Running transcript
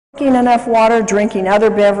Drinking enough water, drinking other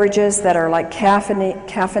beverages that are like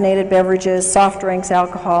caffeinated beverages, soft drinks,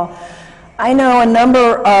 alcohol. I know a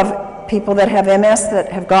number of people that have MS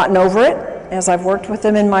that have gotten over it as I've worked with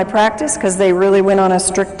them in my practice because they really went on a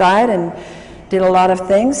strict diet and did a lot of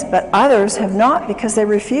things, but others have not because they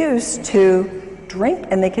refuse to drink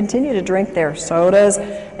and they continue to drink their sodas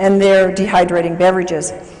and their dehydrating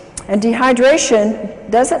beverages. And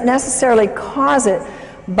dehydration doesn't necessarily cause it,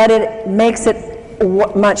 but it makes it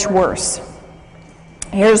much worse.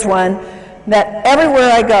 Here's one that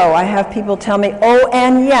everywhere I go, I have people tell me, oh,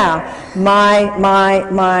 and yeah,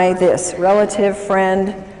 my this relative,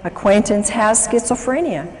 friend, acquaintance has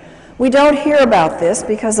schizophrenia. We don't hear about this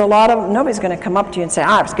because nobody's going to come up to you and say,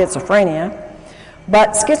 I have schizophrenia. But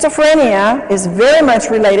schizophrenia is very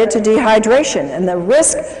much related to dehydration, and the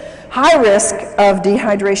high risk of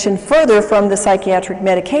dehydration further from the psychiatric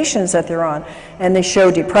medications that they're on. And they show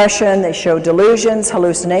depression, they show delusions,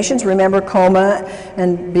 hallucinations. Remember coma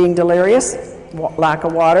and being delirious, lack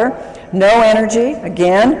of water. No energy,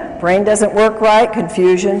 again, brain doesn't work right,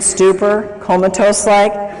 confusion, stupor,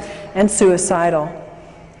 comatose-like, and suicidal.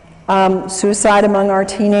 Suicide among our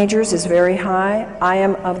teenagers is very high. I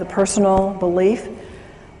am of the personal belief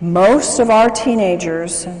most of our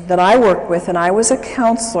teenagers that I work with, and I was a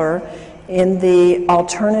counselor in the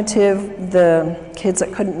alternative, the kids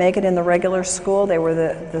that couldn't make it in the regular school, they were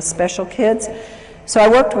the special kids. So I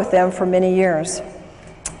worked with them for many years.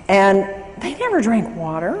 And they never drank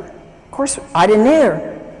water. Of course, I didn't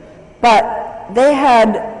either. But they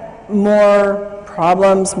had more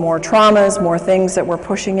problems, more traumas, more things that were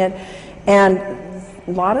pushing it. And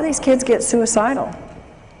a lot of these kids get suicidal.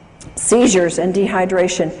 Seizures and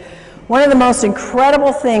dehydration. One of the most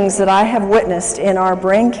incredible things that I have witnessed in our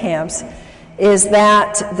brain camps is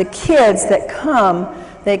that the kids that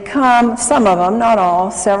come, some of them, not all,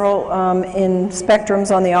 several in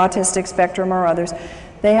spectrums on the autistic spectrum or others,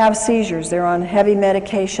 they have seizures. They're on heavy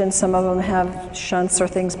medication. Some of them have shunts or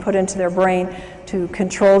things put into their brain to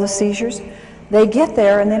control the seizures. They get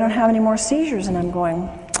there and they don't have any more seizures, and I'm going,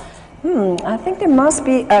 I think there must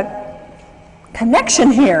be a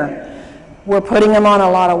connection here. We're putting them on a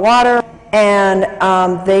lot of water,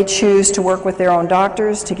 and they choose to work with their own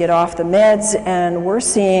doctors to get off the meds, and we're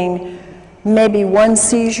seeing maybe one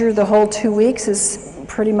seizure the whole 2 weeks is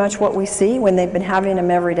pretty much what we see when they've been having them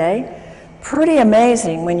every day. Pretty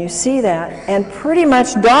amazing when you see that, and pretty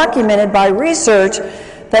much documented by research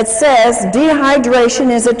that says dehydration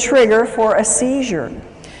is a trigger for a seizure,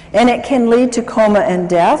 and it can lead to coma and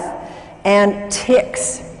death. And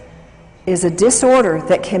tics is a disorder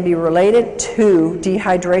that can be related to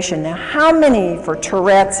dehydration. Now, how many for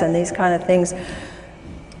Tourette's and these kind of things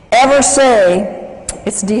ever say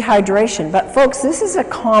it's dehydration? But folks, this is a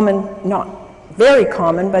common, not very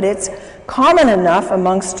common, but it's common enough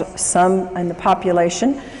amongst some in the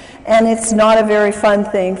population, and it's not a very fun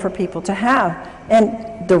thing for people to have.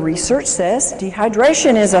 And the research says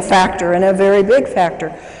dehydration is a factor, and a very big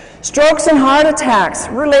factor. Strokes and heart attacks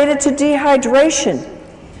related to dehydration.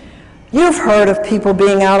 You've heard of people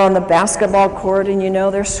being out on the basketball court and you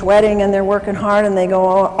know they're sweating and they're working hard and they go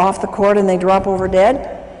off the court and they drop over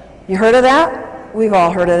dead. You heard of that? We've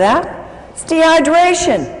all heard of that. It's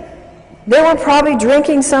dehydration. They were probably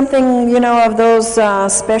drinking something, of those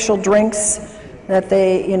special drinks that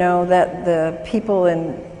that the people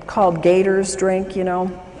called gators drink,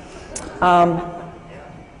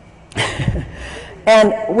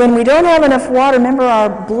 And when we don't have enough water, remember our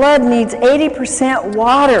blood needs 80%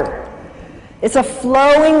 water. It's a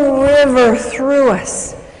flowing river through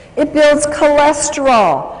us. It builds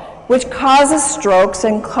cholesterol, which causes strokes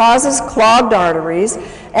and causes clogged arteries.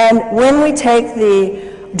 And when we take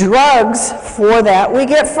the drugs for that, we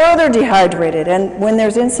get further dehydrated. And when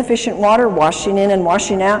there's insufficient water washing in and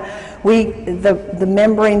washing out, the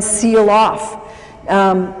membranes seal off.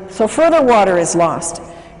 So further water is lost.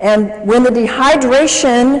 And when the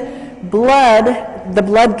dehydration, the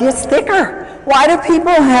blood gets thicker. Why do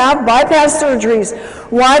people have bypass surgeries?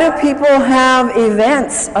 Why do people have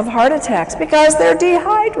events of heart attacks? Because they're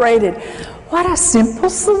dehydrated. What a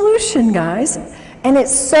simple solution, guys. And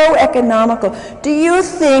it's so economical. Do you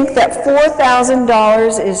think that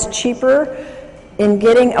 $4,000 is cheaper in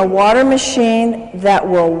getting a water machine that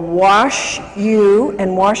will wash you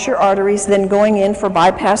and wash your arteries than going in for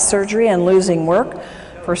bypass surgery and losing work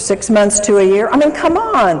for 6 months to a year? I mean, come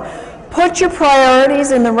on. Put your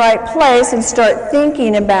priorities in the right place and start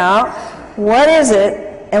thinking about what is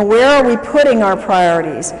it and where are we putting our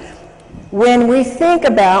priorities. When we think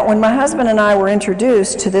about, when my husband and I were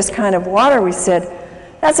introduced to this kind of water, we said,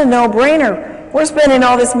 that's a no-brainer. We're spending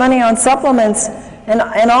all this money on supplements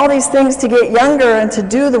and all these things to get younger and to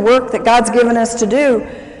do the work that God's given us to do,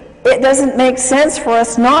 it doesn't make sense for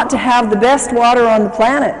us not to have the best water on the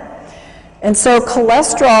planet. And so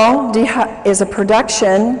cholesterol is a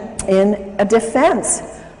production in a defense.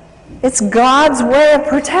 It's God's way of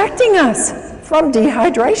protecting us from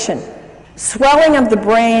dehydration. Swelling of the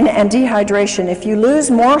brain and dehydration. If you lose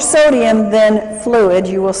more sodium than fluid,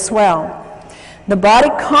 you will swell. The body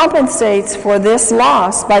compensates for this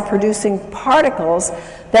loss by producing particles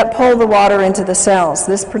that pull the water into the cells.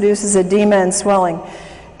 This produces edema and swelling.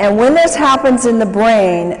 And when this happens in the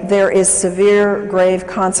brain, there is severe, grave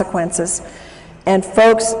consequences. And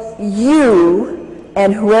folks, you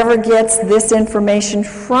and whoever gets this information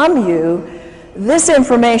from you, this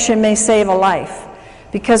information may save a life.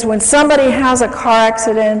 Because when somebody has a car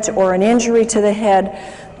accident or an injury to the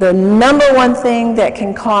head, the number one thing that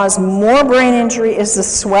can cause more brain injury is the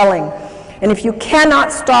swelling. And if you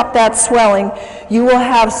cannot stop that swelling, you will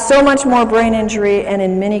have so much more brain injury and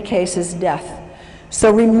in many cases death.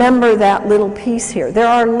 So remember that little piece here. There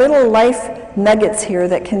are little life nuggets here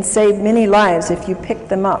that can save many lives if you pick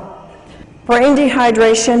them up. Brain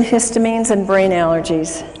dehydration, histamines, and brain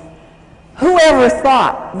allergies. Whoever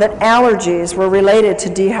thought that allergies were related to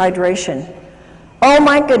dehydration? Oh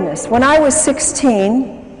my goodness, when I was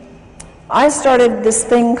 16, I started this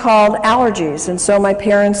thing called allergies, and so my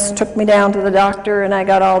parents took me down to the doctor and I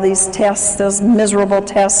got all these tests, those miserable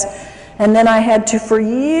tests, and then I had to for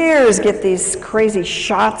years get these crazy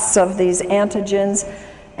shots of these antigens,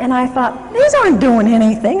 and I thought, these aren't doing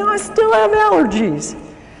anything, I still have allergies.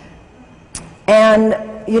 And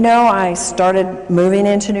you know, I started moving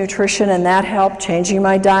into nutrition, and that helped, changing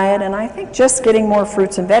my diet, and I think just getting more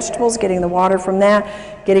fruits and vegetables, getting the water from that,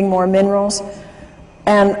 getting more minerals.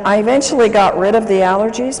 And I eventually got rid of the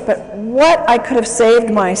allergies, but what I could have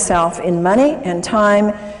saved myself in money and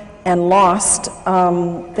time and lost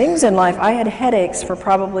things in life. I had headaches for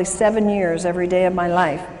probably 7 years every day of my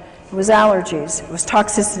life. It was allergies, it was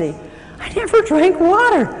toxicity. I never drank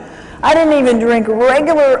water. I didn't even drink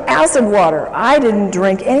regular acid water. I didn't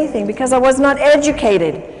drink anything because I was not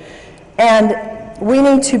educated. And we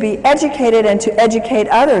need to be educated and to educate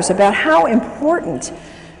others about how important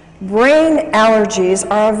brain allergies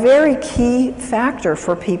are a very key factor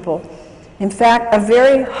for people. In fact, a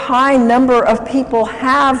very high number of people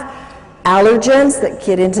have allergens that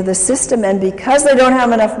get into the system, and because they don't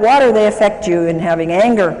have enough water, they affect you in having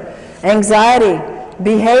anger, anxiety,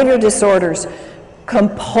 behavior disorders,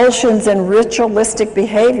 compulsions and ritualistic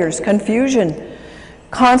behaviors, confusion,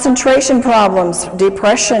 concentration problems,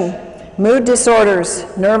 depression, mood disorders,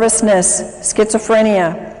 nervousness,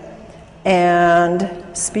 schizophrenia, and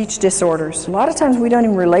speech disorders. A lot of times we don't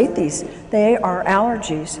even relate these. They are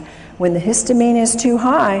allergies. When the histamine is too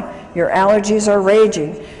high, your allergies are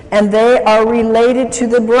raging, and they are related to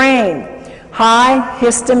the brain. High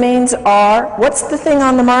histamines are, what's the thing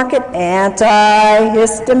on the market?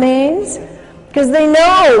 Antihistamines. Because they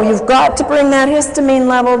know you've got to bring that histamine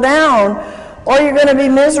level down or you're going to be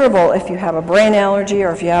miserable. If you have a brain allergy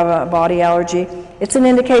or if you have a body allergy, it's an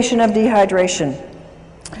indication of dehydration.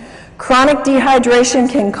 Chronic dehydration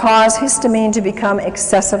can cause histamine to become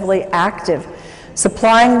excessively active.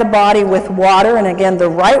 Supplying the body with water, and again the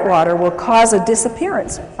right water, will cause a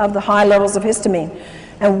disappearance of the high levels of histamine.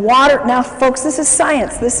 And water, now folks, this is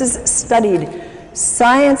science, this is studied.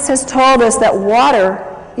 Science has told us that water,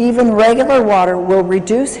 even regular water, will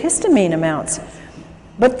reduce histamine amounts.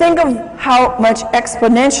 But think of how much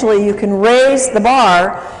exponentially you can raise the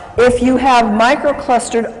bar if you have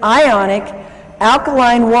microclustered ionic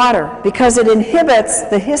alkaline water, because it inhibits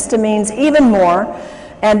the histamines even more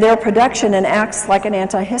and their production and acts like an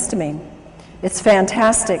antihistamine. It's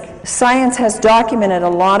fantastic. Science has documented a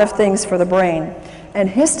lot of things for the brain, and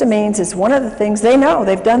histamines is one of the things they know.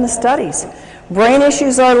 They've done the studies. Brain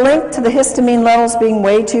issues are linked to the histamine levels being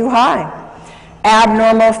way too high.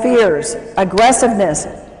 Abnormal fears, aggressiveness,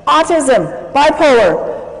 autism,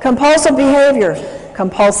 bipolar, compulsive behavior,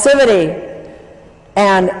 compulsivity,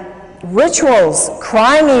 and rituals,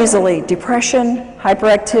 crying easily, depression,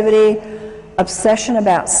 hyperactivity, obsession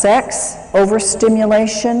about sex,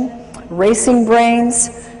 overstimulation, racing brains,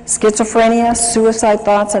 schizophrenia, suicide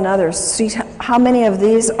thoughts, and others. See how many of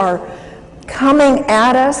these are coming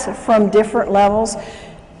at us from different levels.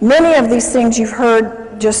 Many of these things you've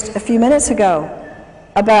heard just a few minutes ago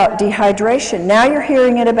about dehydration. Now you're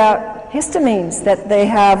hearing it about histamines, that they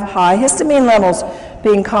have high histamine levels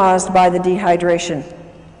being caused by the dehydration.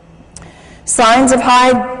 Signs of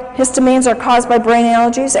high histamines are caused by brain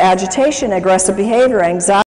allergies, agitation, aggressive behavior, anxiety,